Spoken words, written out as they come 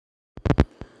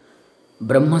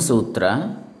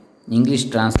Brahmasutra, English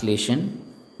translation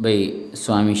by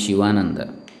Swami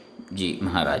ShivAnanda Ji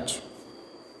Maharaj.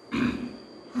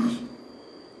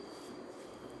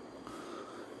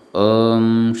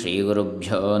 Om Shri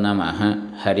Gurubhyo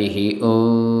Namaha Harihi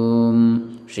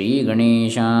Om Shri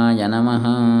Ganeshaya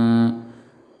Namaha.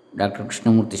 Dr.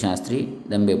 Krishnamurti Shastri,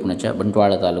 Dambe Punacha,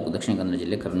 Bantwala Taluku, Dakshina Kannada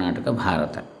Jille, Karnataka,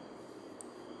 Bharata.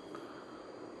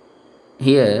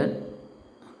 Here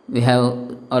we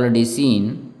have already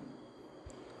seen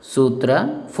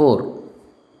Sutra 4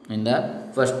 in the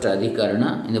first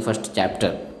Adhikarana, in the first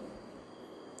chapter.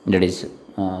 That is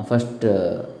first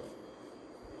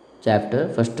chapter,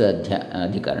 first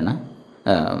Adhikarana.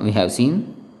 We have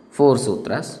seen 4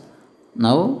 sutras.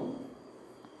 Now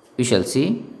we shall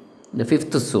see the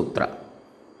 5th sutra.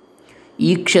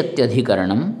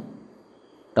 Ikshatyadhikaranam,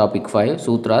 topic 5,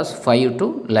 sutras 5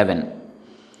 to 11.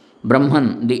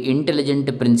 Brahman, the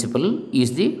intelligent principle,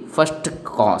 is the first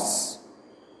cause.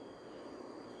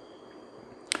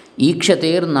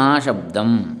 Ikshater na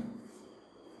shabdam.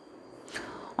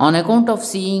 On account of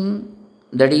seeing,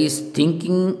 that is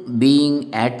thinking,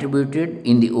 being attributed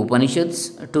in the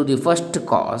Upanishads to the first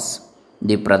cause,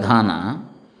 the pradhana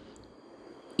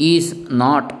is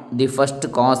not the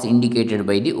first cause indicated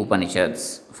by the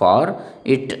Upanishads, for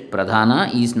it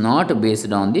pradhana is not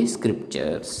based on the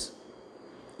scriptures.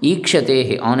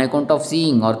 Ikshatehe, on account of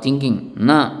seeing or thinking,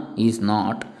 na is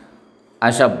not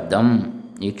ashabdam.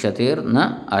 Ikshater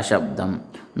na ashabdam,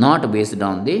 not based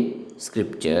on the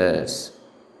scriptures.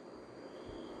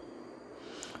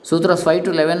 Sutras 5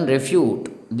 to 11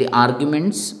 refute the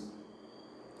arguments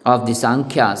of the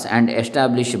Sankhyas and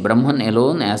establish Brahman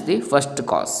alone as the first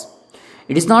cause.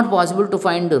 It is not possible to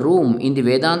find room in the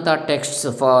Vedanta texts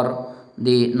for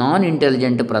the non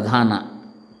intelligent pradhana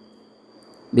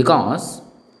because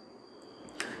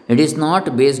it is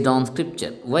not based on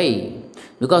scripture. Why?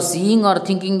 Because seeing or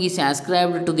thinking is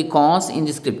ascribed to the cause in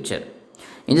the scripture.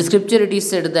 In the scripture, it is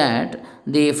said that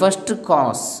the first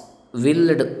cause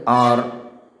willed or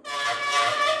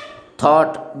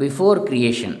thought before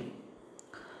creation.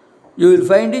 You will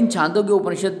find in Chandogya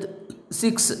Upanishad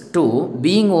 6:2,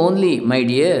 being only, my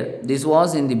dear, this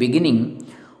was in the beginning,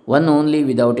 one only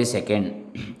without a second.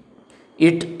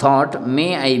 It thought,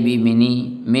 may I be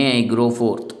many, may I grow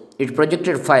forth. It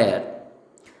projected fire.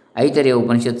 Aitareya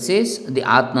Upanishad says, the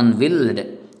Atman willed,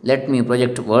 let me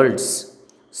project worlds.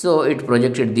 So it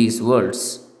projected these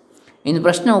worlds. In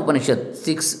Prashna Upanishad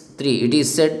 6:3, it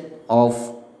is said of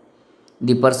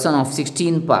the person of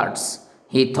 16 parts,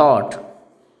 he thought,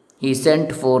 he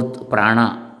sent forth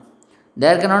prana.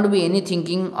 There cannot be any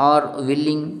thinking or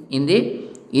willing in the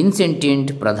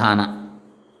insentient pradhana.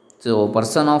 So,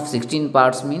 person of 16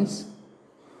 parts means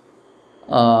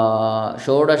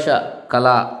Shodasha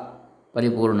Kala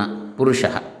Paripurna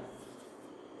Purushaha.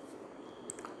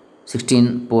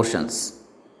 16 portions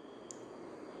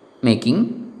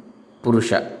making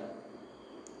Purusha.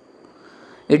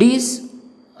 It is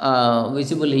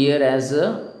visible here as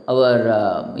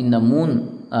our in the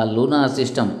moon lunar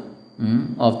system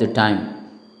of the time,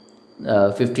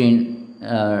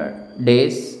 15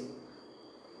 days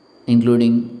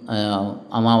including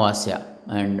Amavasya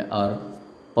and or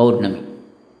Paurnami.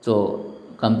 So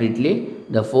completely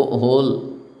the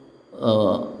whole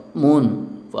moon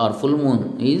or full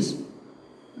moon is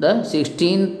the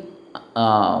 16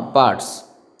 parts.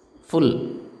 Full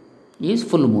is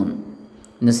full moon.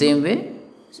 In the same way,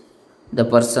 the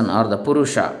person or the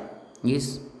Purusha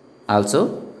is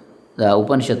also the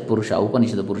Upanishad Purusha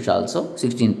also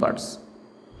 16 parts.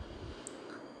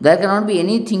 There cannot be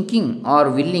any thinking or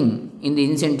willing in the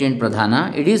insentient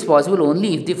pradhana. It is possible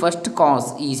only if the first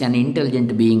cause is an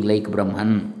intelligent being like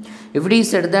Brahman. If it is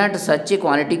said that such a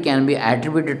quality can be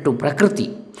attributed to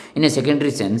Prakriti in a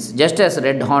secondary sense, just as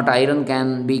red hot iron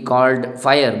can be called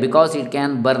fire because it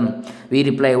can burn, we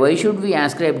reply, why should we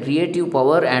ascribe creative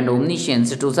power and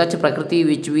omniscience to such Prakriti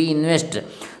which we invest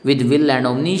with will and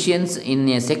omniscience in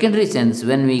a secondary sense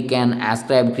when we can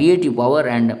ascribe creative power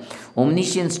and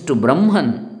omniscience to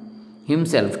Brahman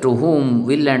himself, to whom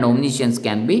will and omniscience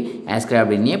can be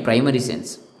ascribed in a primary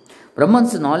sense.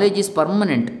 Brahman's knowledge is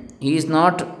permanent. He is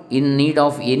not in need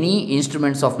of any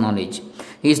instruments of knowledge.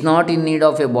 He is not in need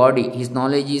of a body. His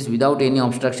knowledge is without any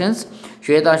obstructions.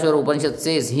 Shvetashvara Upanishad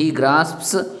says he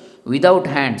grasps without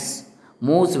hands,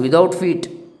 moves without feet,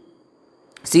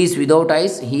 sees without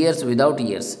eyes, hears without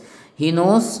ears. He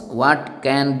knows what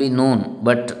can be known,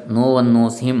 but no one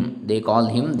knows him. They call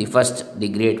him the first, the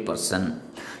great person.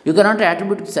 You cannot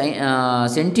attribute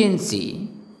sentiency,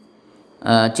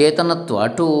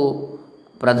 chetanatva to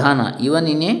Pradhana, even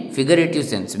in a figurative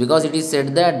sense, because it is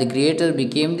said that the creator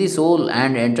became the soul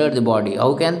and entered the body.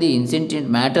 How can the insentient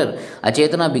matter,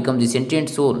 Achetana, become the sentient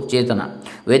soul, Chetana?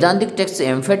 Vedantic texts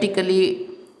emphatically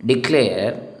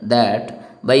declare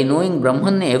that by knowing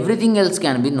Brahman, everything else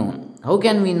can be known. How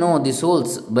can we know the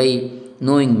souls by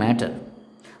knowing matter?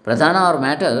 Pradhana or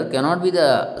matter cannot be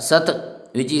the Sat,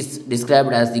 which is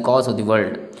described as the cause of the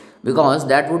world, because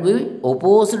that would be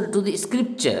opposed to the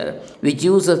scripture which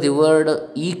uses the word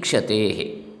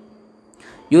Ikshatehe.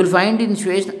 You will find in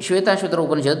Shvetashvatara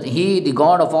Upanishad, he, the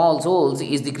God of all souls,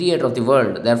 is the creator of the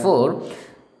world. Therefore,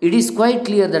 it is quite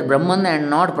clear that Brahman and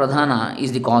not Pradhana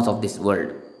is the cause of this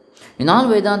world. In all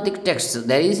Vedantic texts,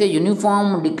 there is a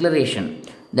uniform declaration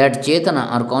that Chetana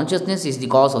or consciousness is the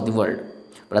cause of the world.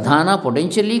 Pradhana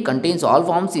potentially contains all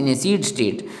forms in a seed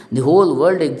state. The whole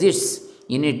world exists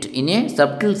in it in a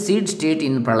subtle seed state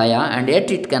in Pralaya, and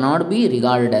yet it cannot be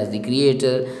regarded as the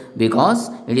creator because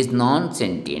it is non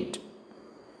sentient.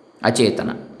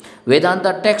 Achetana.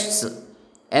 Vedanta texts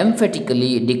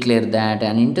emphatically declare that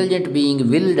an intelligent being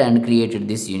willed and created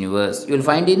this universe. You will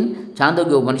find in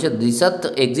Chandogya Upanishad, the Sat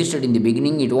existed in the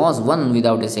beginning, it was one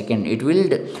without a second. It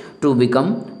willed to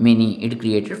become many, it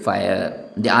created fire.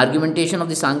 The argumentation of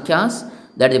the Sankhyas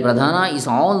that the Pradhana is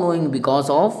all knowing because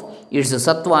of its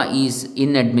sattva is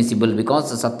inadmissible,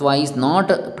 because the sattva is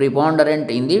not preponderant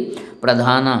in the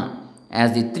Pradhana,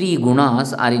 as the three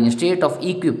gunas are in a state of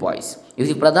equipoise. If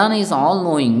the Pradhana is all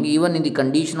knowing, even in the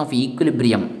condition of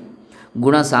equilibrium,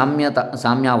 guna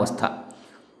samyavastha,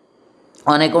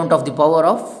 on account of the power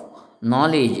of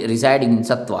knowledge residing in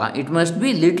sattva, it must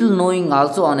be little knowing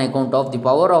also on account of the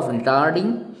power of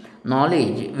retarding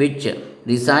knowledge which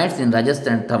resides in rajas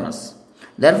and tamas.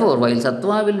 Therefore, while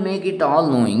sattva will make it all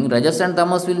knowing, rajas and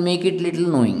tamas will make it little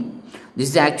knowing. This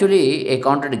is actually a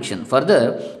contradiction.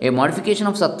 Further, a modification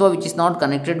of sattva which is not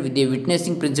connected with a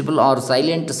witnessing principle or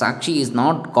silent sakshi is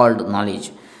not called knowledge.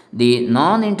 The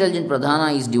non intelligent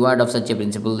pradhana is devoid of such a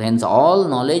principle, hence, all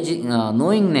knowledge,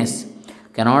 knowingness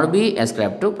cannot be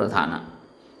ascribed to pradhana.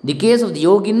 The case of the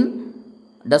yogin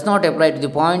does not apply to the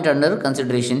point under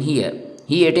consideration here.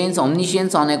 He attains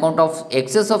omniscience on account of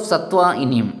excess of sattva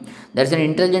in him. There is an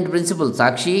intelligent principle,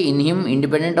 sakshi, in him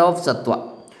independent of sattva.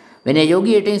 When a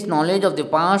yogi attains knowledge of the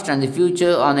past and the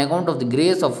future on account of the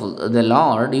grace of the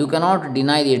Lord, you cannot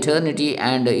deny the eternity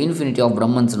and infinity of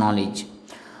Brahman's knowledge.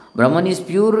 Brahman is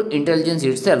pure intelligence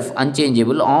itself,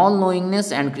 unchangeable. All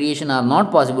knowingness and creation are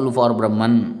not possible for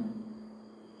Brahman.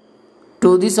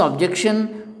 To this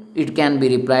objection, it can be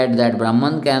replied that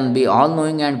Brahman can be all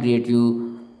knowing and creative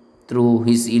through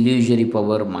his illusory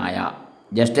power Maya.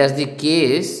 Just as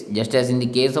in the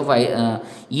case of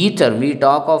ether, we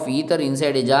talk of ether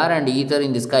inside a jar and ether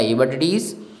in the sky, but it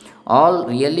is all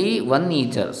really one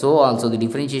ether. So also the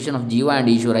differentiation of Jiva and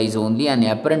Ishvara is only an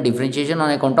apparent differentiation on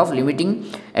account of limiting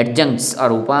adjuncts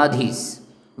or upadhis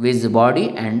with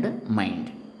body and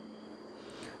mind.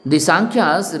 The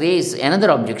Sankhyas raise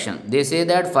another objection. They say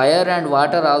that fire and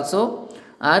water also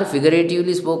are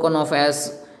figuratively spoken of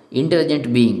as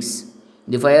intelligent beings.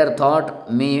 The fire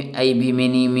thought, may I be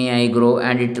many, may I grow,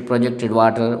 and it projected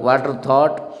water. Water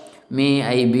thought, may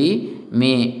I be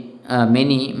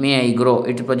many, may I grow,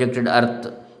 it projected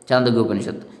earth. Chandogya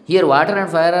Upanishad. Here, water and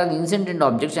fire are insentient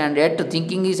objects, and yet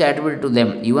thinking is attributed to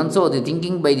them. Even so, the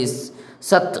thinking by this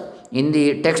Sat in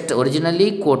the text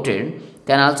originally quoted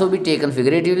can also be taken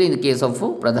figuratively in the case of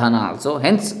Pradhana also.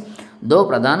 Hence, though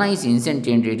Pradhana is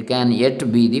insentient, it can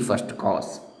yet be the first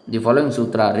cause. The following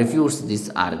sutra refutes this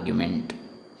argument.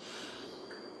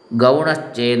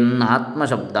 Gaunaschet atma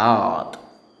shabdat.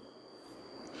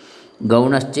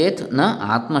 Gaunaschet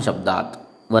na atma shabdat.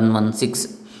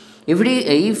 116. If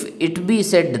it be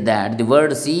said that the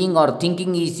word seeing or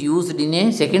thinking is used in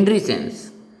a secondary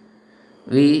sense,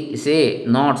 we say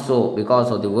not so,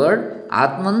 because of the word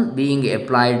Atman being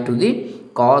applied to the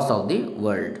cause of the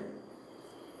world.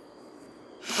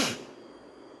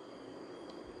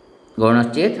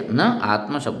 Gaunaschet na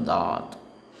atma shabdat.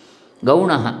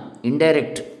 Gaunaha,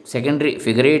 indirect, secondary,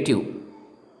 figurative.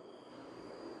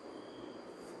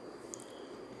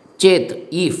 Chet,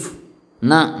 if,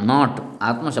 na, not,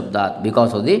 atma shabdat,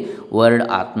 because of the word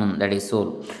atman, that is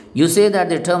soul. You say that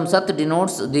the term sat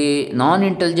denotes the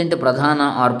non-intelligent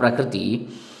pradhana or prakriti,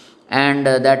 and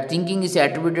that thinking is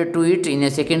attributed to it in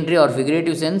a secondary or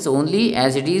figurative sense only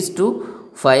as it is to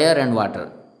fire and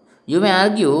water. You may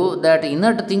argue that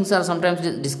inert things are sometimes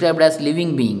described as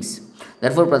living beings.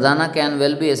 Therefore, pradhana can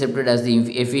well be accepted as the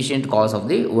efficient cause of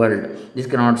the world. This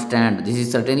cannot stand. This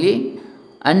is certainly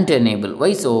untenable.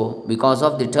 Why so? Because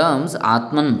of the terms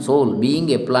Atman, soul,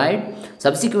 being applied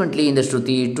subsequently in the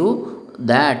Shruti to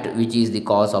that which is the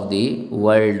cause of the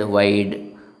world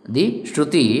wide. The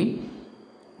Shruti,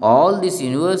 all this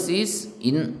universe is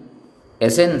in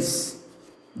essence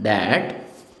that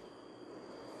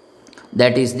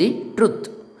that is the truth,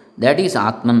 that is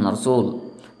Atman or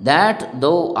soul, that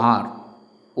thou art,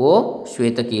 O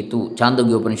Shvetaketu.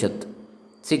 Chandogya Upanishad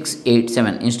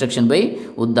 6:8-7, instruction by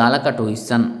Uddalaka to his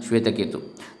son Shvetaketu.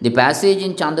 The passage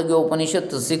in Chandogya Upanishad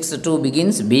 6:2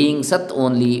 begins, being Sat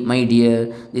only, my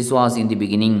dear, this was in the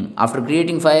beginning. After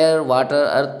creating fire, water,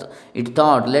 earth, it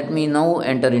thought, let me now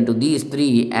enter into these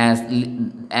three as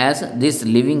this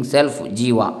living self,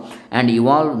 Jiva, and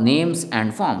evolve names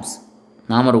and forms,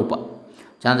 Namarupa.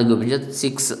 Chandogya Upanishad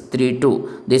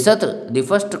 6:3-2. The Sat, the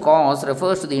first cause,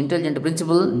 refers to the intelligent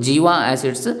principle Jiva as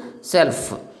its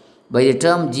self. By the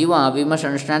term Jiva, we must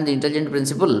understand the intelligent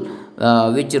principle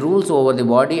which rules over the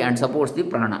body and supports the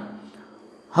prana.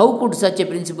 How could such a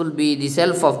principle be the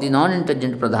self of the non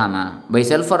intelligent pradhana? By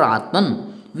self or Atman,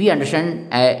 we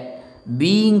understand a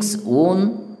being's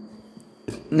own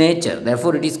nature.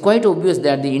 Therefore, it is quite obvious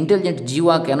that the intelligent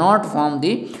Jiva cannot form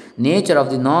the nature of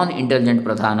the non intelligent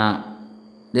pradhana.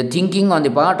 The thinking on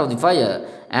the part of the fire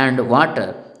and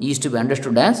water is to be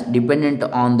understood as dependent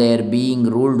on their being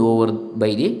ruled over by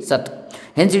the Sat.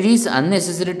 Hence, it is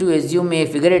unnecessary to assume a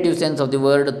figurative sense of the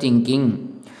word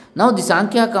thinking. Now, the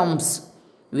Sankhya comes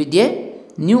with a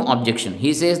new objection.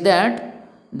 He says that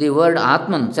the word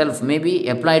Atman, self, may be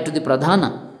applied to the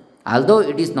Pradhana, although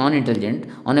it is non intelligent,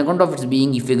 on account of its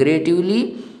being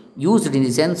figuratively used in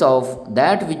the sense of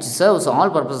that which serves all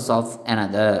purposes of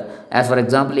another. As for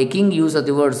example, a king uses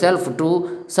the word self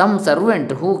to some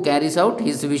servant who carries out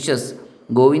his wishes.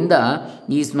 Govinda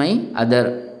is my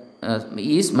other,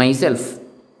 is myself.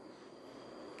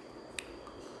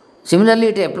 Similarly,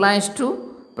 it applies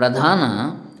to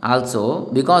Pradhana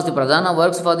also, because the Pradhana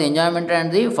works for the enjoyment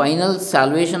and the final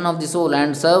salvation of the soul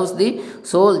and serves the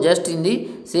soul just in the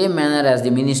same manner as the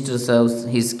minister serves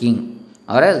his king.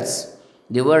 Or else,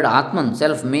 the word Atman,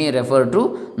 self, may refer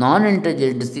to non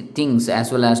intelligent things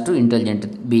as well as to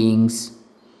intelligent beings.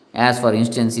 As for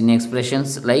instance, in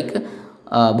expressions like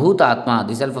Bhutatma,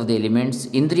 the self of the elements,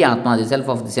 Indriyatma, the self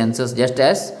of the senses, just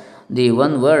as the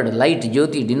one word light,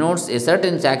 Jyoti, denotes a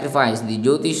certain sacrifice, the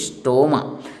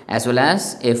Jyotistoma, as well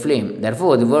as a flame.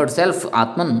 Therefore, the word self,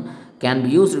 Atman, can be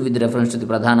used with reference to the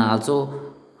Pradhana also.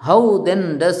 How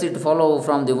then does it follow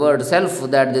from the word self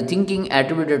that the thinking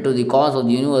attributed to the cause of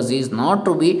the universe is not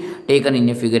to be taken in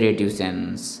a figurative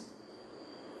sense?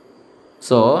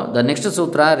 So, the next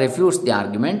sutra refutes the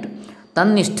argument.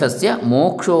 Tannishthasya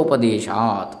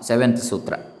mokshopadeshat, 7th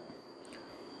sutra.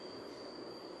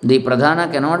 The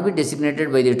pradhana cannot be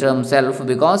designated by the term self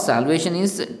because salvation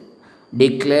is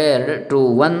declared to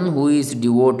one who is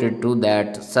devoted to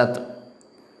that sat,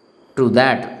 to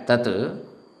that tat,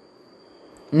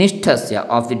 Nishthasya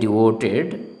of the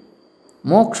devoted,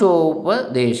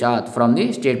 mokshopadeshat from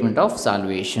the statement of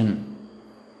salvation.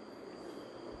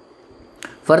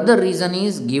 Further reason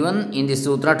is given in the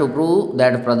sutra to prove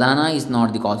that pradhana is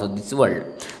not the cause of this world.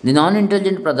 The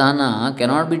non-intelligent pradhana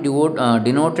cannot be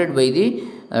denoted by the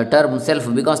term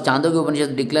self because Chandogya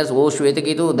Upanishad declares, O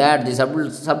Shvetaketu, that the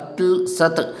subtle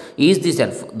sat is the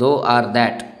self, though are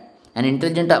that. An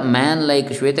intelligent man like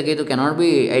Shvetaketu cannot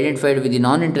be identified with the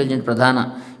non-intelligent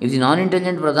pradhana. If the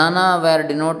non-intelligent pradhana were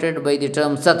denoted by the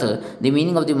term sat, the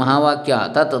meaning of the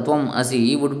Mahavakya tat tvam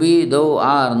asi would be thou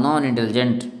are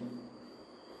non-intelligent.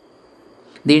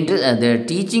 The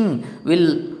teaching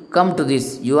will come to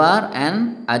this: you are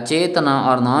an achetana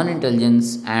or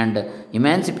non-intelligence, and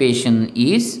emancipation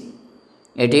is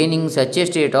attaining such a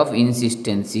state of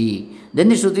insistency. Then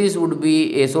the Shrutis would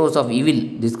be a source of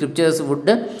evil. The scriptures would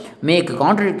make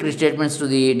contradictory statements to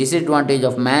the disadvantage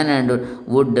of man and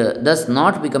would thus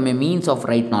not become a means of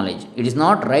right knowledge. It is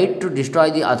not right to destroy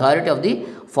the authority of the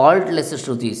faultless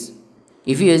Shrutis.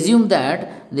 If you assume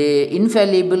that the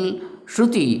infallible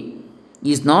Shruti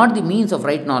is not the means of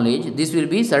right knowledge, this will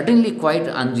be certainly quite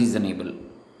unreasonable.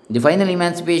 The final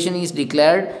emancipation is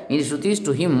declared in the Shrutis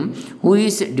to him who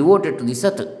is devoted to the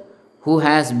Sat, who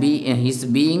has his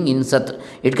being in Sat.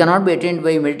 It cannot be attained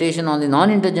by meditation on the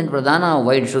non-intelligent pradhana of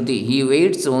Vaid Shruti. He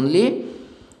waits only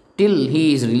till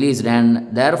he is released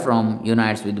and therefrom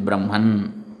unites with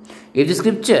Brahman. If the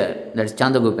scripture, that is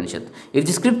Chandogya Upanishad, if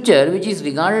the scripture which is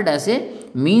regarded as a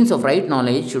means of right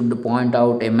knowledge should point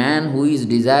out a man who is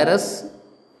desirous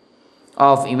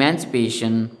of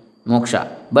emancipation,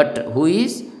 moksha, but who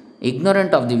is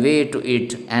ignorant of the way to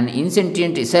it, an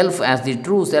insentient self as the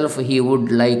true self, he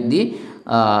would, like the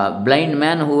blind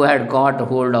man who had caught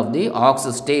hold of the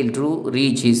ox's tail to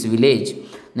reach his village,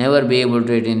 never be able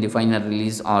to attain the final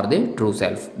release or the true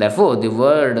self. Therefore, the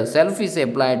word self is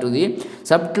applied to the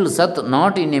subtle Sat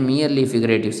not in a merely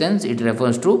figurative sense. It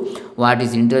refers to what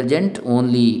is intelligent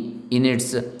only in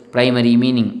its primary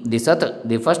meaning. The Sat,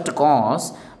 the first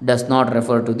cause, does not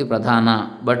refer to the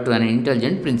Pradhana but to an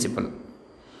intelligent principle.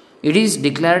 It is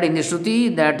declared in the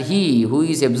Shruti that he who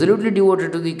is absolutely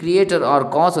devoted to the creator or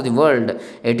cause of the world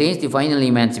attains the final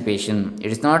emancipation.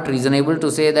 It is not reasonable to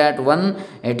say that one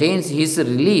attains his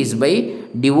release by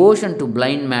devotion to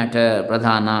blind matter,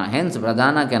 Pradhana. Hence,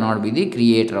 Pradhana cannot be the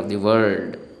creator of the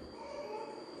world.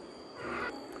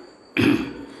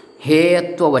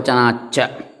 Heyatva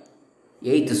Vachanacha,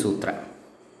 8th Sutra.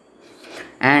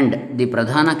 And the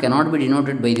Pradhana cannot be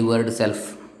denoted by the word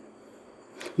self,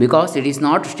 because it is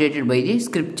not stated by the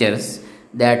scriptures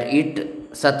that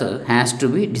it Sat has to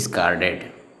be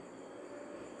discarded.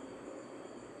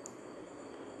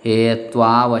 Heyatva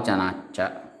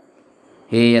Vachanacha,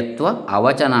 Heyatva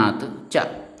Avachanat cha,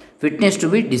 fitness to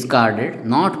be discarded,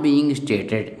 not being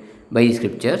stated by the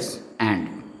scriptures.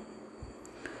 And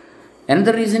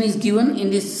another reason is given in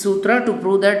this sutra to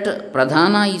prove that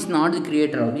Pradhana is not the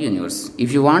creator of the universe.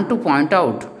 If you want to point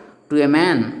out to a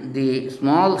man the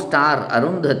small star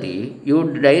Arundhati, you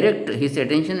would direct his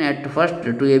attention at first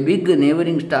to a big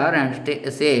neighboring star and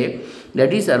say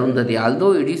that is Arundhati,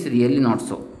 although it is really not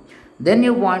so. Then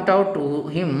you point out to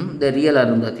him the real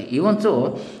Arundhati. Even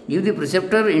so, if the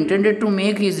preceptor intended to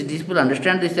make his disciple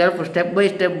understand the self step by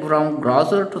step from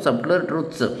grosser to subtler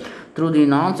truths through the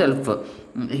non-self,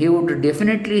 he would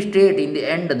definitely state in the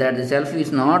end that the self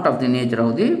is not of the nature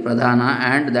of the Pradhana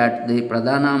and that the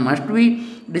Pradhana must be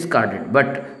discarded.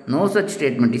 But no such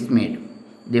statement is made.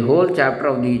 The whole chapter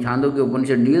of the Chandogya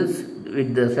Upanishad deals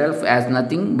with the self as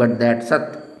nothing but that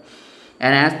Sat.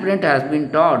 An aspirant has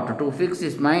been taught to fix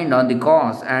his mind on the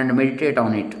cause and meditate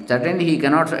on it. Certainly, he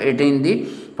cannot attain the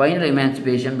final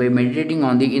emancipation by meditating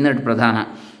on the inert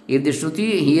Pradhana. If the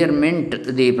Shruti here meant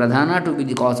the Pradhana to be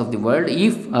the cause of the world,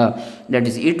 that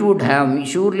is, it would have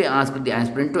surely asked the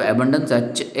aspirant to abandon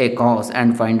such a cause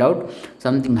and find out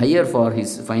something higher for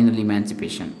his final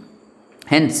emancipation.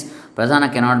 Hence,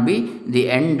 Pradhana cannot be the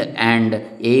end and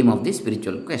aim of the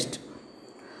spiritual quest.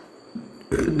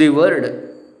 The word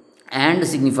and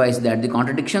signifies that the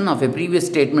contradiction of a previous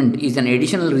statement is an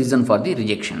additional reason for the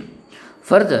rejection.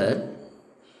 Further,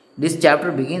 this chapter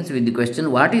begins with the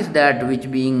question, what is that which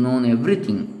being known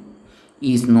everything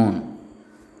is known?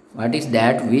 What is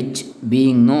that which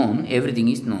being known everything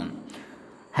is known?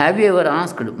 Have you ever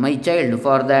asked, my child,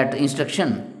 for that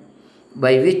instruction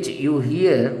by which you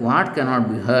hear what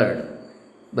cannot be heard,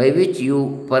 by which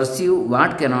you perceive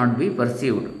what cannot be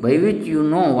perceived, by which you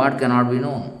know what cannot be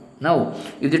known? Now,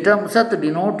 if the term Sat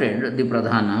denoted the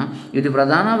Pradhana, if the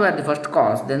Pradhana were the first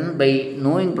cause, then by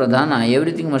knowing Pradhana,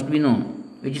 everything must be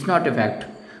known, which is not a fact.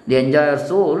 The enjoyer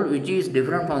soul, which is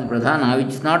different from the Pradhana,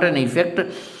 which is not an effect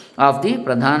of the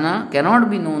Pradhana, cannot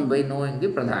be known by knowing the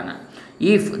Pradhana.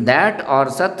 If that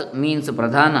or Sat means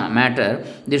Pradhana matter,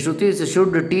 the Shrutis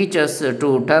should teach us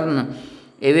to turn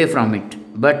away from it.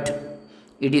 But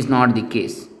it is not the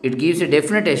case. It gives a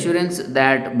definite assurance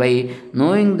that by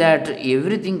knowing that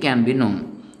everything can be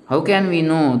known. How can we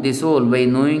know the soul by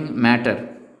knowing matter?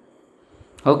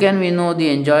 How can we know the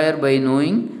enjoyer by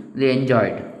knowing the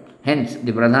enjoyed? Hence,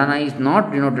 the Pradhana is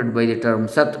not denoted by the term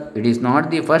Sat. It is not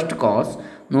the first cause,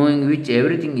 knowing which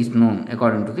everything is known,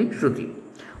 according to the Shruti.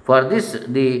 For this,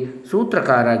 the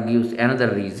Sutrakara gives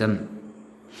another reason.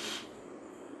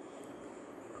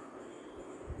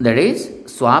 That is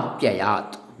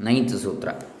Swapyayat, 9th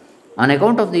Sutra. On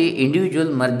account of the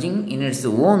individual merging in its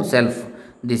own self,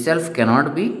 the self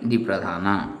cannot be the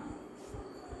Pradhana.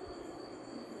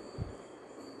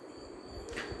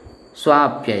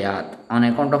 Swapyayat, on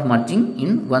account of merging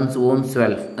in one's own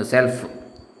self.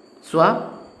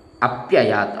 Swa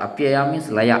apyayat, apyaya means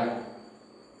laya,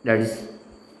 that is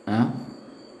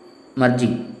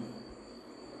merging.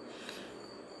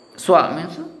 Swa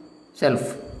means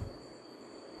self.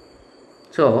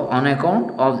 So, on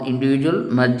account of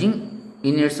individual merging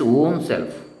in its own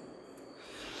self.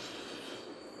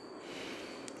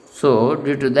 So,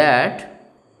 due to that,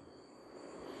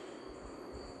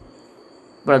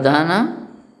 Pradhana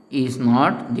is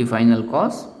not the final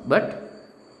cause, but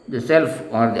the self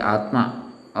or the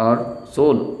Atma or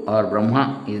soul or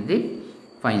Brahma is the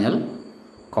final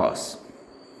cause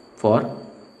for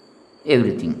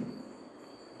everything.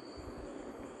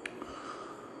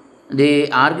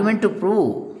 The argument to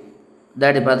prove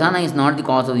that the Pradhana is not the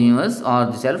cause of the universe or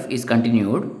the self is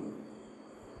continued.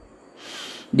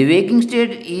 The waking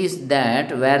state is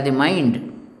that where the mind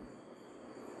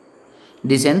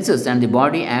The senses and the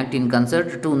body act in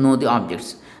concert to know the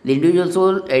objects. The individual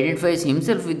soul identifies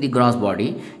himself with the gross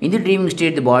body. In the dreaming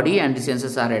state, the body and the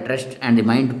senses are at rest, and the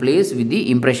mind plays with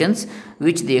the impressions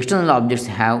which the external objects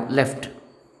have left.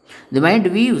 The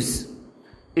mind weaves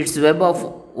its web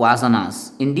of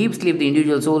vasanas. In deep sleep, the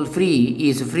individual soul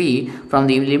is free from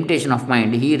the limitation of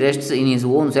mind. He rests in his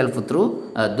own self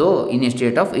through, though in a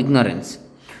state of ignorance.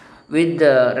 With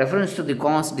reference to the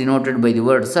cause denoted by the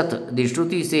word Sat, the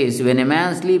Shruti says, when a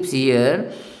man sleeps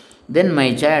here, then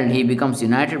my child, he becomes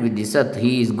united with the Sat.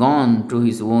 He is gone to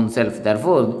his own self.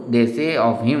 Therefore, they say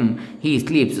of him, he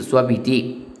sleeps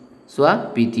Swapiti.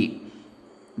 Swapiti.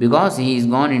 Because he is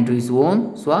gone into his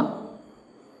own Swam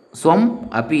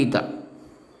Apita.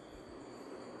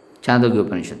 Chandogya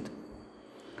Upanishad.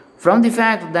 From the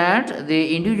fact that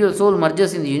the individual soul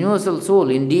merges in the universal soul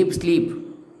in deep sleep,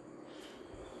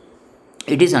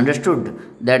 it is understood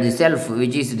that the self,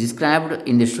 which is described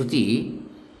in the Shruti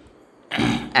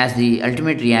as the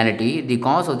ultimate reality, the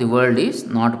cause of the world, is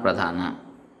not Pradhana.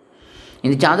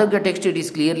 In the Chandogya text, it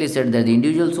is clearly said that the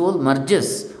individual soul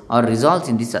merges or resolves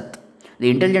in the Sat. The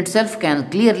intelligent self can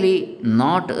clearly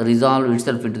not resolve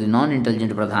itself into the non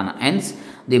intelligent Pradhana. Hence,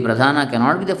 the Pradhana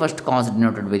cannot be the first cause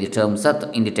denoted by the term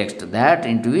Sat in the text, that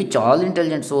into which all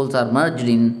intelligent souls are merged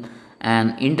in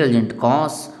an intelligent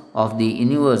cause of the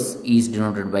universe is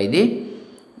denoted by the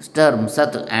term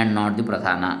Sat and not the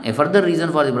Pradhana. A further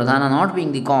reason for the Pradhana not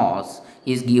being the cause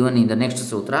is given in the next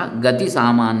sutra, Gati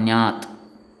Samanyat.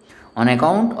 On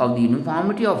account of the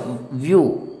uniformity of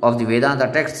view of the Vedanta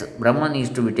texts, Brahman is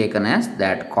to be taken as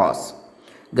that cause.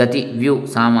 Gati, view,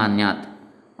 Samanyat,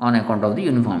 on account of the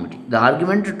uniformity. The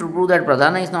argument to prove that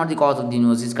Pradhana is not the cause of the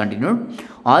universe is continued.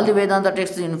 All the Vedanta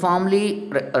texts uniformly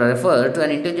refer to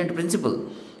an intelligent principle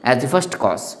as the first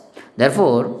cause.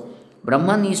 Therefore,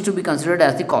 Brahman is to be considered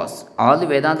as the cause. All the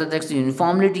Vedanta texts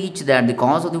uniformly teach that the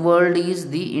cause of the world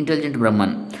is the intelligent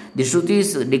Brahman. The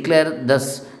Shrutis declare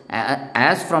thus,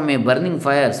 as from a burning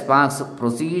fire sparks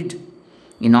proceed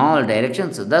in all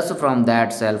directions, thus from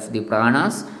that self the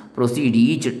pranas proceed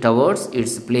each towards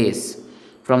its place.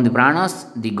 From the pranas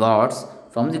the gods,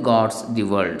 from the gods the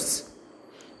worlds.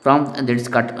 From that is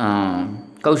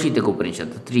Kaushitaka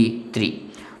Upanishad 3:3.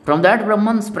 From that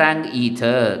Brahman sprang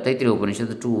ether, Taittiriya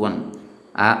Upanishad 2:1.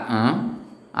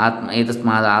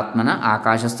 Etasmad Atmana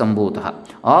Akasha Sambhutaha.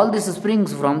 All this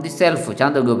springs from the self,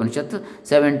 Chandogya Upanishad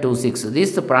 7:2-6.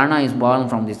 This prana is born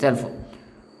from the self,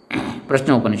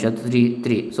 Prashna Upanishad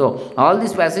 3:3. So, all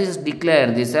these passages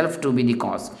declare the self to be the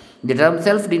cause. The term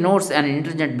self denotes an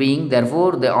intelligent being,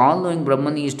 therefore, the all knowing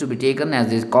Brahman is to be taken as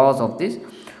the cause of this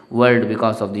world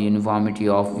because of the uniformity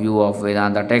of view of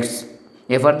Vedanta texts.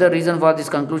 A further reason for this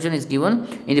conclusion is given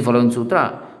in the following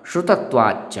sutra,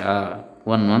 Shrutatvacha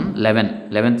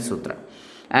 11th sutra.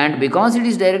 And because it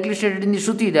is directly stated in the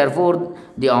Shruti, therefore,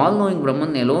 the all knowing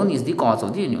Brahman alone is the cause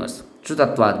of the universe.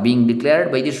 Shrutatvat being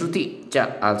declared by the Shruti,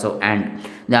 cha also, and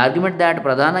the argument that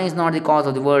Pradhana is not the cause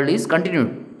of the world is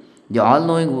continued. The all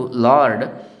knowing Lord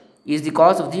is the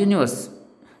cause of the universe.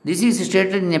 This is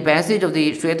stated in a passage of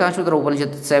the Shvetashvatara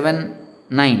Upanishad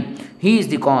 7:9. He is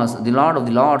the cause, the Lord of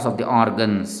the lords of the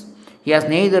organs. He has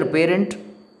neither parent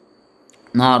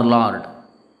nor Lord.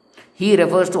 He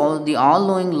refers to the all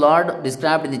knowing Lord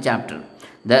described in the chapter.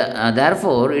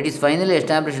 Therefore, it is finally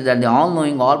established that the all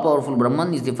knowing, all powerful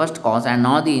Brahman is the first cause and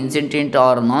not the insentient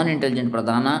or non intelligent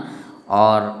Pradhana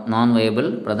or non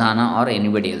viable Pradhana or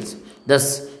anybody else.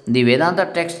 Thus, the Vedanta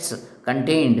texts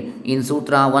contained in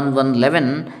Sutra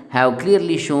 1.1.11 have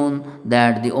clearly shown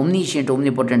that the omniscient,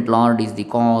 omnipotent Lord is the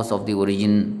cause of the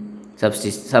origin,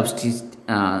 subsistence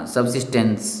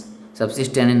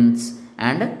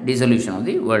and dissolution of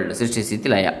the world.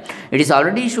 It is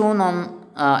already shown on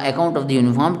account of the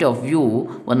uniformity of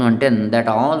view 1.1.10 that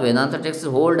all Vedanta texts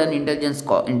hold an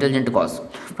intelligent cause.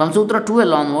 From Sutra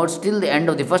 12 onwards till the end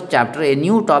of the first chapter, a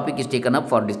new topic is taken up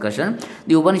for discussion.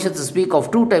 The Upanishads speak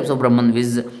of two types of Brahman,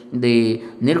 viz. The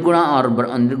Nirguna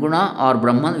or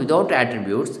Brahman without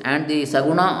attributes and the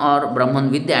Saguna or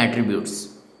Brahman with the attributes.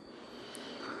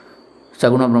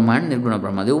 Saguna Brahma and Nirguna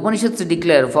Brahma. The Upanishads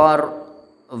declare, for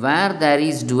where there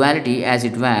is duality, as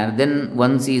it were, then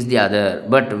one sees the other.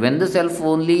 But when the self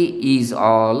only is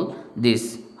all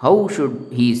this, how should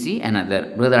he see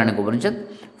another? Brihadaranyaka Upanishad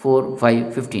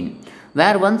 4:5-15.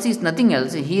 Where one sees nothing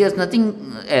else, hears nothing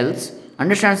else,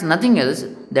 understands nothing else,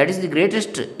 that is the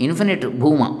greatest infinite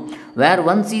Bhuma. Where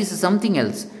one sees something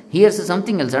else, hears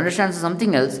something else, understands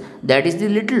something else, that is the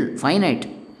little finite.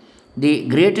 The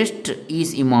greatest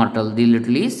is immortal, the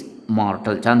little is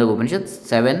mortal. Chandogya Upanishad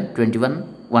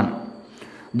 7:21-1.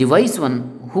 The wise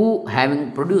one, who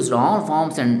having produced all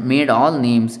forms and made all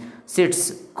names, sits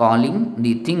calling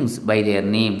the things by their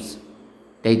names.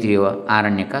 Taittiriya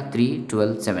Aranyaka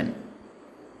 3:12-7.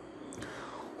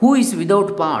 Who is without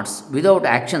parts, without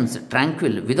actions,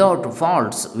 tranquil, without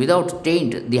faults, without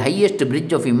taint, the highest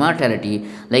bridge of immortality,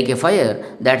 like a fire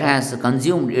that has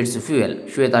consumed its fuel.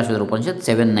 Shvetashvatara Upanishad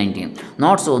 7:19.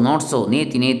 Not so, not so,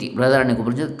 neti neti. Brihadaranyaka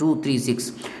Upanishad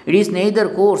 2:3-6. It is neither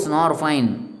coarse nor fine,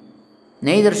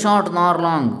 neither short nor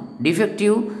long,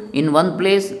 defective in one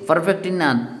place, perfect in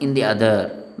the other.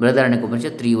 Brihadaranyaka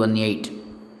Upanishad 3:1-8.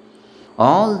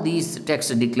 All these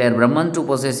texts declare Brahman to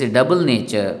possess a double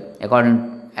nature, according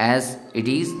as it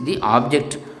is the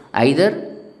object either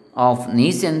of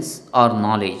nescience or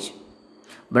knowledge.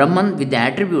 Brahman with the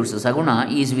attributes Saguna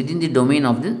is within the domain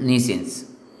of the nescience.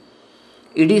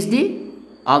 It is the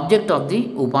object of the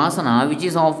Upasana which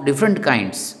is of different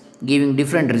kinds, giving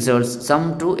different results, some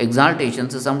to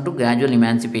exaltations, some to gradual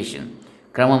emancipation,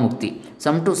 Krama Mukti,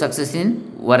 some to success in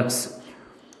works.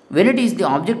 When it is the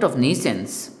object of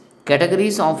nescience,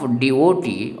 categories of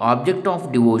devotee, object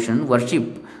of devotion, worship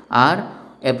are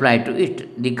applied to it.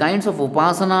 The kinds of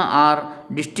upasana are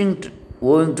distinct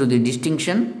owing to the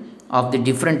distinction of the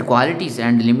different qualities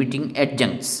and limiting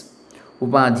adjuncts,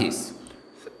 upadhis.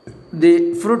 The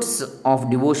fruits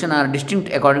of devotion are distinct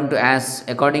according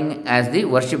as the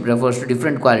worship refers to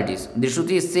different qualities. The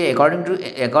Shrutis say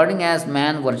according as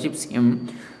man worships him,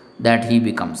 that he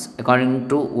becomes. According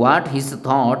to what his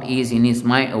thought is in his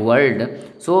world,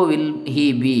 so will he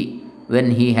be when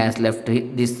he has left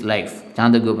this life.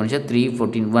 Chandogya Upanishad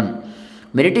 3:14-1.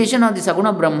 Meditation on the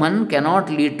Saguna Brahman cannot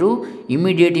lead to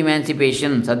immediate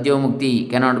emancipation. Sadhya Mukti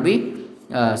cannot be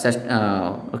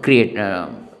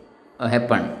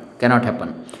cannot happen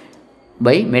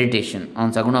by meditation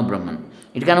on Saguna Brahman.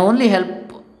 It can only help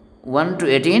one to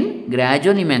attain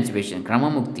gradual emancipation, Krama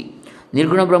Mukti.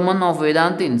 Nirguna Brahman of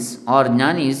Vedantins or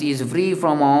Jnanis is free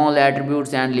from all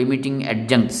attributes and limiting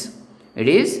adjuncts. It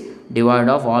is devoid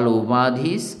of all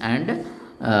upadhis and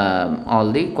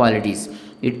all the qualities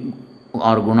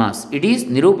or gunas. It is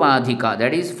nirupadhika,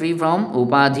 that is free from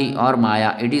upadhi or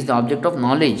maya. It is the object of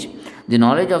knowledge. The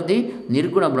knowledge of the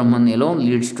Nirguna Brahman alone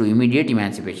leads to immediate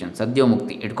emancipation. Sadhya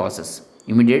Mukti, it causes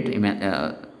immediate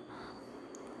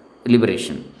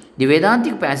liberation. The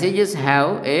Vedantic passages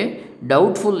have a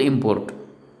doubtful import.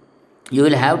 You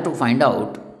will have to find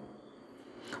out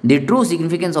the true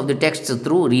significance of the texts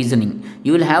through reasoning.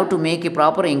 You will have to make a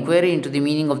proper inquiry into the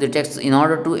meaning of the texts in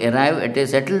order to arrive at a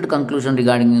settled conclusion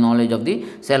regarding the knowledge of the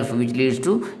self, which leads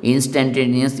to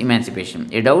instantaneous emancipation.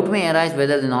 A doubt may arise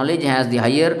whether the knowledge has the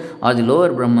higher or the lower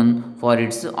Brahman for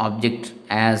its object,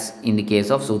 as in the case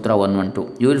of Sutra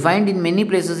 112. You will find in many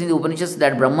places in the Upanishads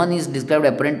that Brahman is described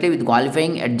apparently with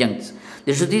qualifying adjuncts.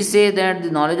 The Shrutis say that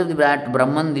the knowledge of the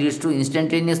Brahman leads to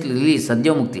instantaneous release,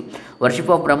 Sadhya Mukti. Worship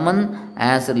of Brahman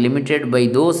as limited by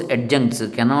those adjuncts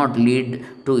cannot lead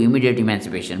to immediate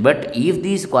emancipation. But if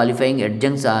these qualifying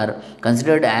adjuncts are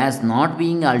considered as not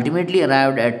being ultimately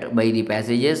arrived at by the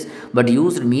passages but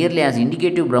used merely as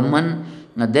indicative Brahman,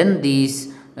 then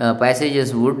these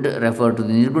passages would refer to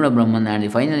the Nirguna Brahman and the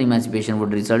final emancipation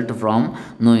would result from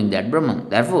knowing that Brahman.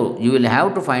 Therefore, you will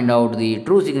have to find out the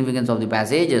true significance of the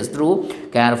passages through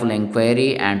careful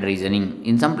inquiry and reasoning.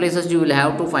 In some places, you will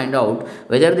have to find out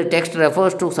whether the text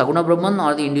refers to Saguna Brahman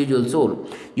or the individual soul.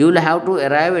 You will have to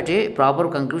arrive at a proper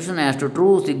conclusion as to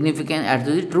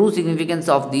the true significance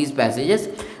of these passages,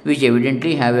 which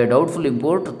evidently have a doubtful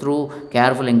import, through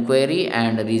careful inquiry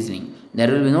and reasoning. There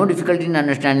will be no difficulty in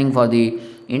understanding for the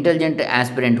intelligent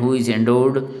aspirant who is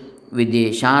endowed with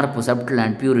a sharp, subtle,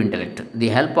 and pure intellect. The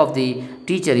help of the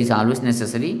teacher is always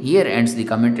necessary. Here ends the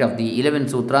commentary of the 11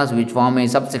 sutras, which form a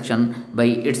subsection by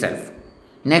itself.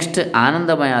 Next,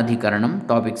 Anandamaya Adhikaranam,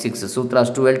 topic 6, sutras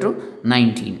 12 to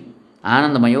 19.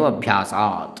 Anandamayo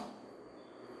Abhyasat.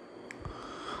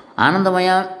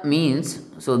 Anandamaya means,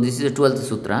 so this is the 12th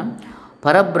sutra,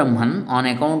 Parabrahman on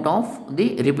account of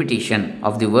the repetition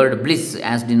of the word bliss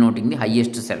as denoting the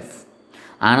highest self.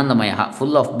 Anandamaya,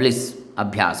 full of bliss,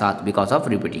 Abhyasat, because of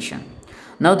repetition.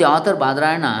 Now the author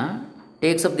Badrayana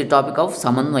takes up the topic of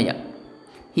Samanvaya.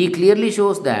 He clearly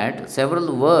shows that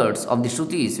several words of the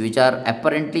Shrutis which are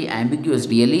apparently ambiguous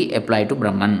really apply to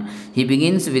Brahman. He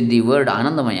begins with the word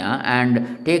Anandamaya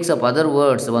and takes up other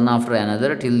words one after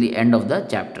another till the end of the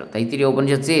chapter. Taittiriya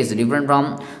Upanishad says, different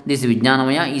from this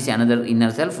Vijnanamaya is another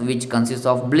inner self which consists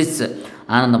of bliss,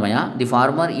 Anandamaya. The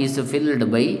former is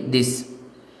filled by this.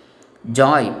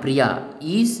 Joy, Priya,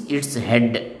 is its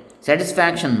head.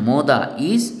 Satisfaction, Moda,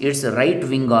 is its right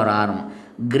wing or arm.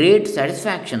 Great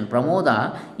satisfaction,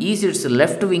 Pramoda, is its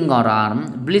left wing or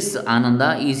arm. Bliss,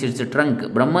 Ananda, is its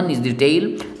trunk. Brahman is the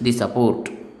tail, the support.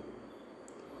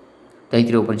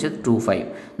 Taittiriya Upanishad 2:5.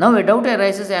 Now a doubt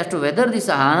arises as to whether this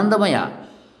Anandamaya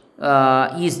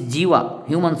is Jiva,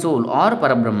 human soul, or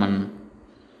Parabrahman.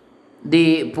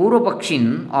 The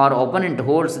Purvapakshin or opponent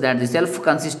holds that the self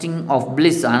consisting of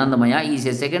bliss, Anandamaya, is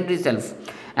a secondary self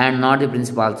and not the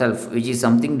principal self, which is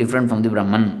something different from the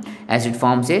Brahman, as it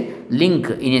forms a link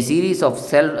in a series of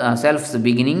selves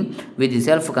beginning with the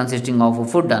self consisting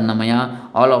of food, Annamaya,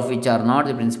 all of which are not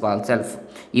the principal self.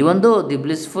 Even though the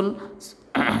blissful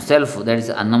self, that is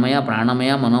Annamaya,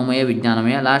 Pranamaya, Manomaya,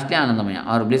 Vijnanamaya, lastly Anandamaya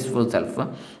or blissful self,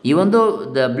 even though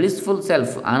the blissful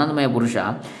self, Anandamaya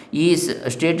Purusha, is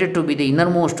stated to be the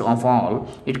innermost of all,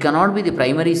 it cannot be the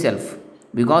primary self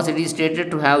because it is stated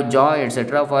to have joy,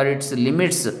 etc., for its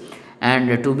limits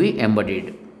and to be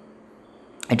embodied.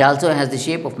 It also has the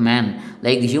shape of man,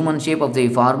 like the human shape of the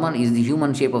former is the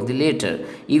human shape of the later.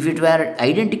 If it were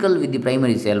identical with the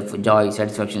primary self, joy,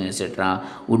 satisfaction, etc.,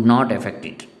 would not affect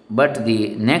it. But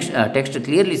the next text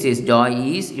clearly says joy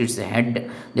is its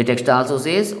head. The text also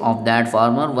says of that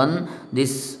former one,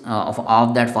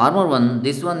 of that former one,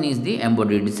 this one is the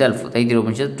embodied self. Taittiriya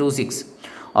Upanishad 2:6.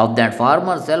 Of that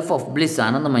former self of bliss,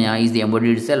 Anandamaya, is the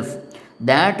embodied self.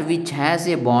 That which has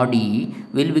a body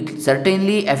will be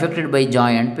certainly affected by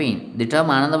joy and pain. The term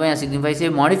Anandamaya signifies a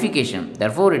modification.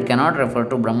 Therefore, it cannot refer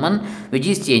to Brahman, which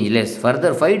is changeless.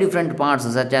 Further, 5 different parts,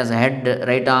 such as head,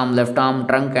 right arm, left arm,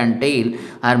 trunk, and tail,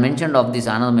 are mentioned of this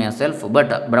Anandamaya self,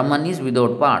 but Brahman is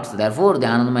without parts. Therefore, the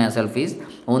Anandamaya self is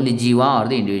only Jiva or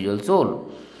the individual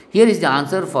soul. Here is the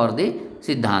answer for the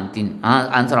Siddhantin,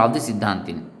 answer of the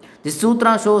Siddhantin. This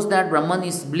sutra shows that Brahman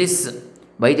is bliss.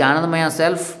 By the Anandamaya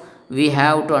self, we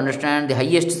have to understand the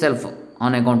highest self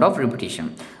on account of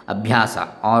repetition. Abhyasa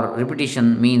or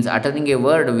repetition means uttering a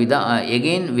word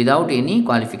again without any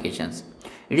qualifications.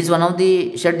 It is one of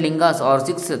the Shadlingas or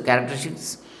 6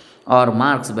 characteristics or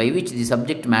marks by which the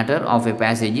subject matter of a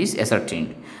passage is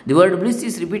ascertained. The word bliss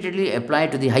is repeatedly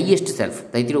applied to the highest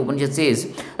self. Taittiriya Upanishad says,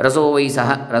 Raso vai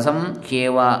saha rasam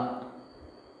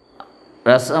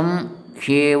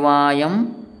Khevayam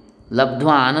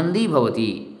labdhva anandi bhavati.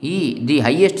 He, the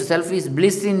highest self, is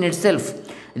bliss in itself.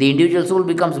 The individual soul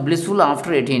becomes blissful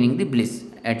after attaining that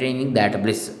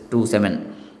bliss. 2:7.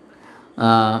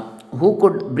 Who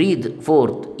could breathe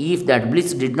forth if that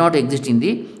bliss did not exist in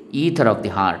the ether of the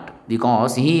heart?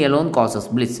 Because he alone causes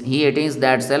bliss. He attains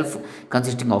that self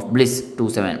consisting of bliss.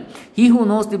 2:7. He who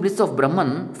knows the bliss of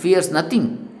Brahman fears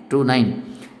nothing. 2:9.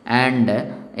 And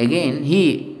again,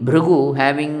 he, Bhrigu,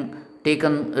 having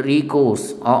taken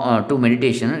recourse to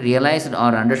meditation, realized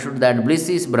or understood that bliss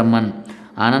is Brahman.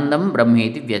 Anandam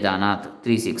Brahmeti Vyajanat.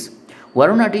 3:6.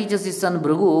 Varuna teaches his son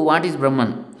Bhrigu what is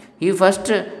Brahman. He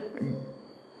first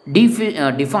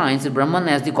defines Brahman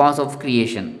as the cause of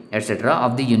creation, etc.,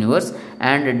 of the universe,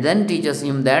 and then teaches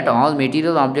him that all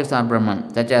material objects are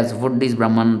Brahman, such as food is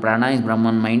Brahman, prana is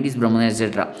Brahman, mind is Brahman,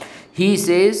 etc. He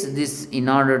says this in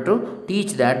order to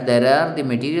teach that there are the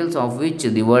materials of which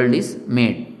the world is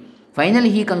made. Finally,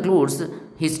 he concludes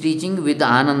his teaching with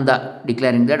Ananda,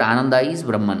 declaring that Ananda is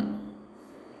Brahman.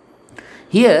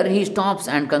 Here he stops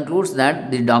and concludes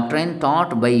that the doctrine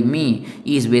taught by me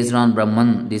is based on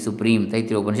Brahman, the Supreme.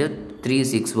 Taittiriya Upanishad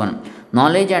 3:6-1.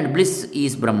 Knowledge and bliss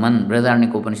is Brahman.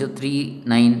 Brihadaranyaka Upanishad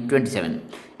 3:9-27.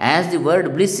 As the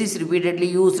word bliss is repeatedly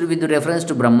used with reference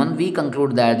to Brahman, we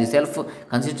conclude that the self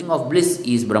consisting of bliss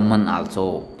is Brahman also.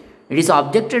 It is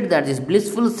objected that this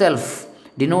blissful self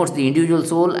denotes the individual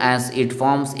soul as it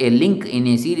forms a link in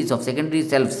a series of secondary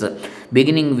selves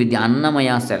beginning with the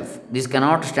Annamaya self. This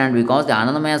cannot stand because the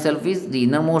Annamaya self is the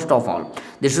innermost of all.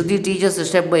 The Shruti teaches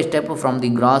step by step from the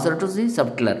grosser to the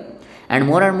subtler and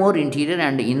more interior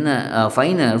and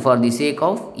finer for the sake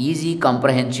of easy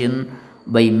comprehension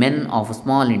by men of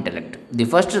small intellect. The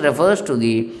first refers to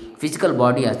the physical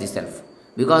body as the self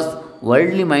because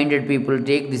worldly minded people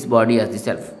take this body as the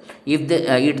self.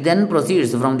 It then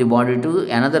proceeds from the body to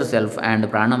another self and the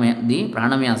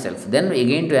pranamaya self, then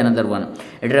again to another one.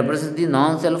 It represents the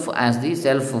non-self as the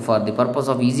self for the purpose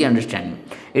of easy understanding.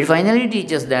 It finally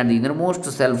teaches that the innermost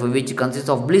self, which consists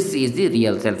of bliss, is the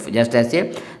real self. Just as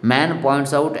a man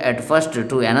points out at first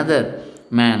to another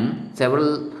man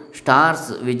several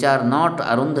stars which are not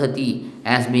Arundhati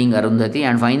as being Arundhati,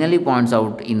 and finally points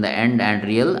out in the end and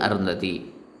real Arundhati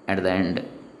at the end.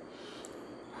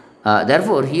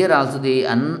 Therefore, here also the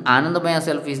Anandamaya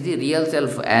self is the real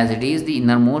self as it is the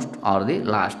innermost or the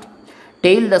last.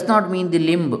 Tail does not mean the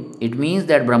limb, it means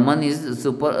that Brahman is the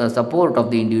support of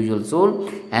the individual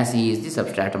soul as he is the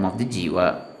substratum of the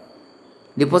Jiva.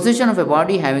 The possession of a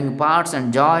body having parts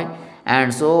and joy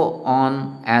and so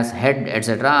on as head,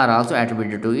 etc., are also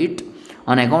attributed to it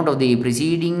on account of the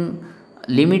preceding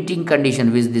limiting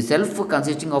condition with the self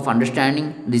consisting of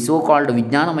understanding the so called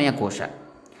Vijnanamaya Kosha.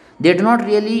 They do not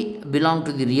really belong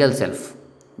to the real self.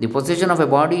 The possession of a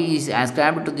body is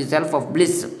ascribed to the self of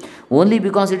bliss only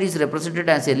because it is represented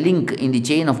as a link in the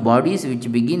chain of bodies which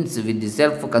begins with the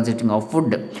self consisting of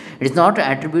food. It is not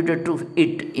attributed to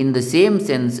it in the same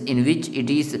sense in which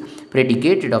it is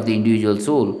predicated of the individual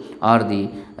soul or the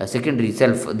secondary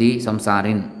self, the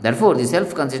samsarin. Therefore, the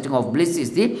self consisting of bliss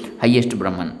is the highest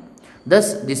Brahman.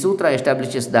 Thus, the sutra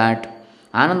establishes that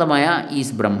Anandamaya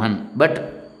is Brahman,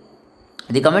 but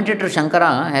the commentator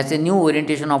Shankara has a new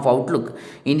orientation of outlook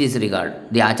in this regard.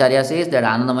 The Acharya says that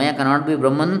Anandamaya cannot be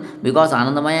Brahman because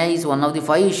Anandamaya is one of the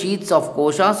five sheaths of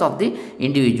koshas of the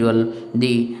individual.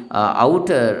 The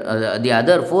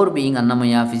other four being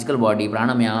Annamaya, physical body,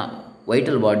 Pranamaya,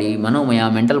 vital body, Manomaya,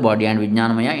 mental body, and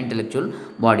Vijnanamaya, intellectual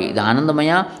body. The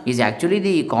Anandamaya is actually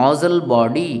the causal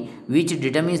body which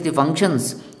determines the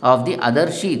functions of the other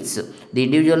sheaths. The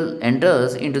individual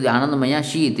enters into the Anandamaya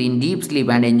sheath in deep sleep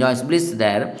and enjoys bliss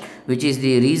there, which is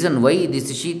the reason why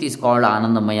this sheath is called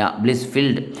Anandamaya, bliss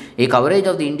filled. A coverage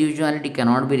of the individuality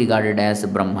cannot be regarded as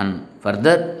Brahman.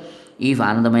 Further, if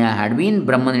Anandamaya had been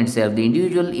Brahman itself, the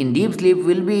individual in deep sleep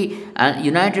will be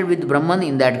united with Brahman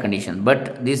in that condition.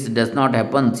 But this does not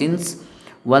happen since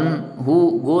one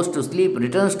who goes to sleep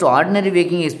returns to ordinary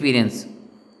waking experience.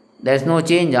 There is no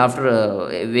change after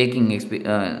awakening.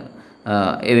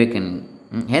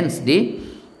 Hence, the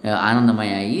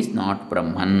Anandamaya is not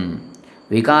Brahman.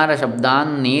 Vikara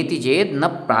Shabdan Neti Ched Na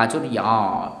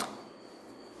Prachuryat.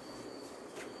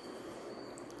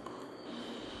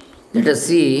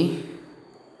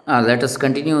 Let us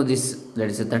continue this,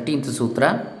 that is the 13th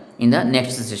sutra, in the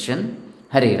next session.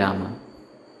 Hare Rama.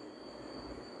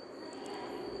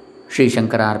 Shri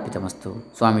Shankararpitamastu,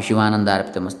 Swami ShivAnanda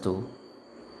Arpitamastu,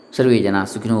 Sarve Jana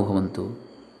Sukhino Bhavantu.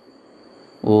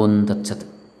 Om Tat Sat.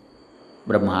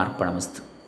 Brahmarpanamastu.